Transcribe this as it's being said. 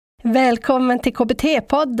Välkommen till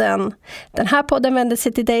KBT-podden. Den här podden vänder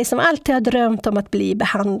sig till dig som alltid har drömt om att bli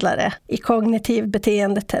behandlare i kognitiv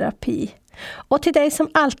beteendeterapi. Och till dig som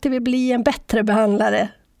alltid vill bli en bättre behandlare.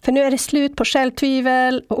 För nu är det slut på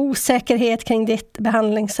självtvivel och osäkerhet kring ditt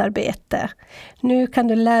behandlingsarbete. Nu kan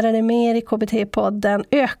du lära dig mer i KBT-podden,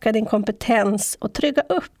 öka din kompetens och trygga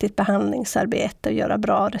upp ditt behandlingsarbete och göra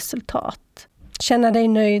bra resultat. Känna dig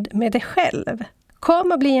nöjd med dig själv.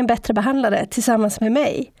 Kom och bli en bättre behandlare tillsammans med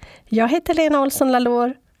mig. Jag heter Lena Olsson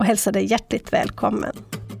Lalor och hälsar dig hjärtligt välkommen.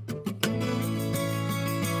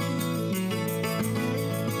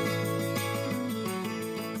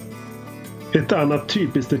 Ett annat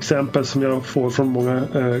typiskt exempel som jag får från många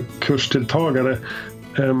kursdeltagare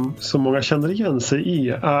som många känner igen sig i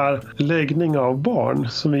är läggning av barn.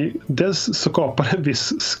 Som dels skapar en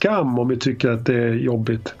viss skam om vi tycker att det är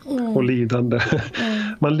jobbigt och lidande.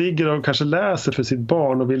 Man ligger och kanske läser för sitt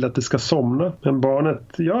barn och vill att det ska somna, men barnet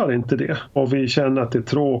gör inte det. Och vi känner att det är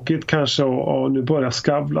tråkigt kanske och nu börjar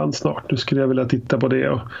Skavlan snart. Nu skulle jag vilja titta på det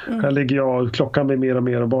och här ligger jag och klockan blir mer och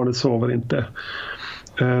mer och barnet sover inte.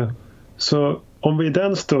 Så om vi i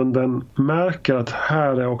den stunden märker att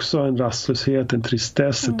här är också en rastlöshet, en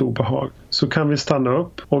tristess, ett obehag, så kan vi stanna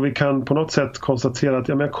upp och vi kan på något sätt konstatera att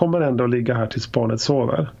jag kommer ändå att ligga här tills barnet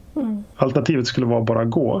sover. Alternativet skulle vara bara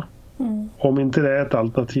gå. Om inte det är ett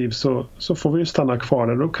alternativ så får vi ju stanna kvar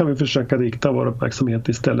där. Då kan vi försöka rikta vår uppmärksamhet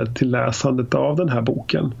istället till läsandet av den här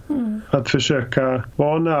boken. Att försöka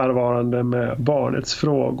vara närvarande med barnets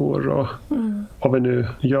frågor och vad vi nu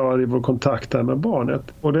gör i vår kontakt där med barnet.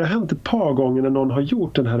 Och det har hänt ett par gånger när någon har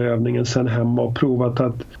gjort den här övningen sen hemma och provat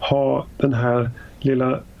att ha den här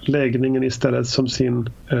lilla läggningen istället som sin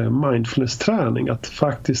mindfulness-träning. Att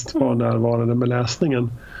faktiskt vara närvarande med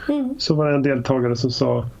läsningen. Så var det en deltagare som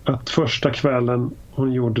sa att första kvällen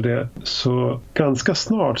hon gjorde det, så ganska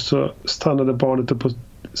snart så stannade barnet upp och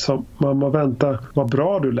sa: mamma, vänta, vad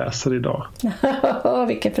bra du läser idag.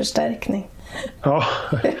 Vilken förstärkning. Ja,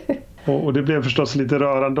 och det blev förstås lite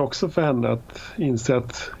rörande också för henne att inse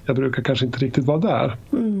att jag brukar kanske inte riktigt vara där.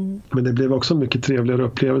 Men det blev också en mycket trevligare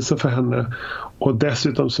upplevelse för henne. Och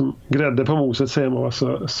dessutom som grädde på moset, säger man,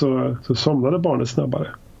 så somnade barnet snabbare.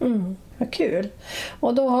 Vad kul.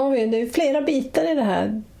 Och då har vi det är flera bitar i det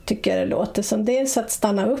här, tycker jag det låter som. Dels att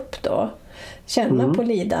stanna upp då, känna på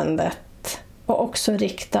lidandet och också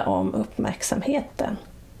rikta om uppmärksamheten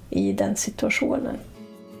i den situationen.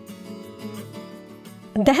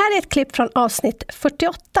 Det här är ett klipp från avsnitt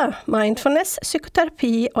 48, Mindfulness,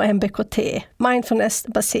 psykoterapi och MBKT,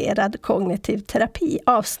 Mindfulness-baserad kognitiv terapi,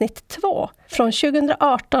 avsnitt 2, från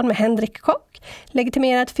 2018 med Henrik Kock,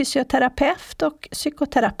 legitimerad fysioterapeut och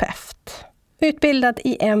psykoterapeut, utbildad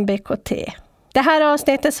i MBKT. Det här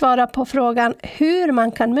avsnittet svarar på frågan hur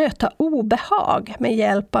man kan möta obehag med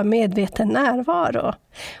hjälp av medveten närvaro.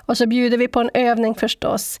 Och så bjuder vi på en övning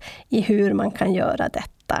förstås i hur man kan göra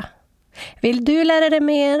detta. Vill du lära dig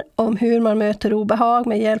mer om hur man möter obehag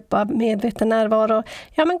med hjälp av medveten närvaro?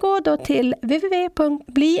 Ja, men gå då till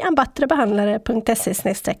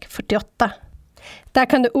www.blienbattrebehandlare.se/48. Där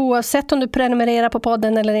kan du, oavsett om du prenumererar på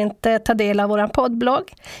podden eller inte, ta del av vår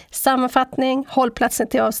poddblogg, sammanfattning, hållplatsen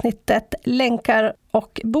till avsnittet, länkar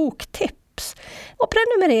och boktips. Och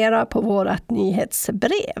prenumerera på vårt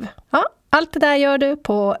nyhetsbrev. Ja, allt det där gör du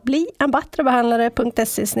på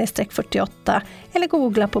blienbattrebehandlare.se/48 eller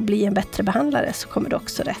googla på Bli en bättre behandlare så kommer du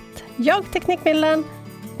också rätt. Jag, Teknikmillen,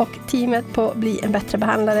 och teamet på Bli en bättre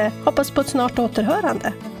behandlare hoppas på ett snart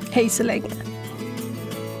återhörande. Hej så länge!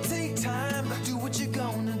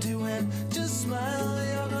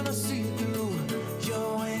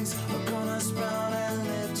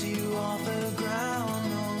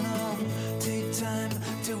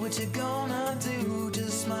 What you gonna do?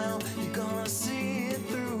 Just smile. You're gonna see it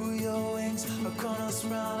through. Your wings are gonna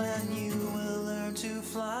sprout and you will learn to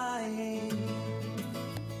fly.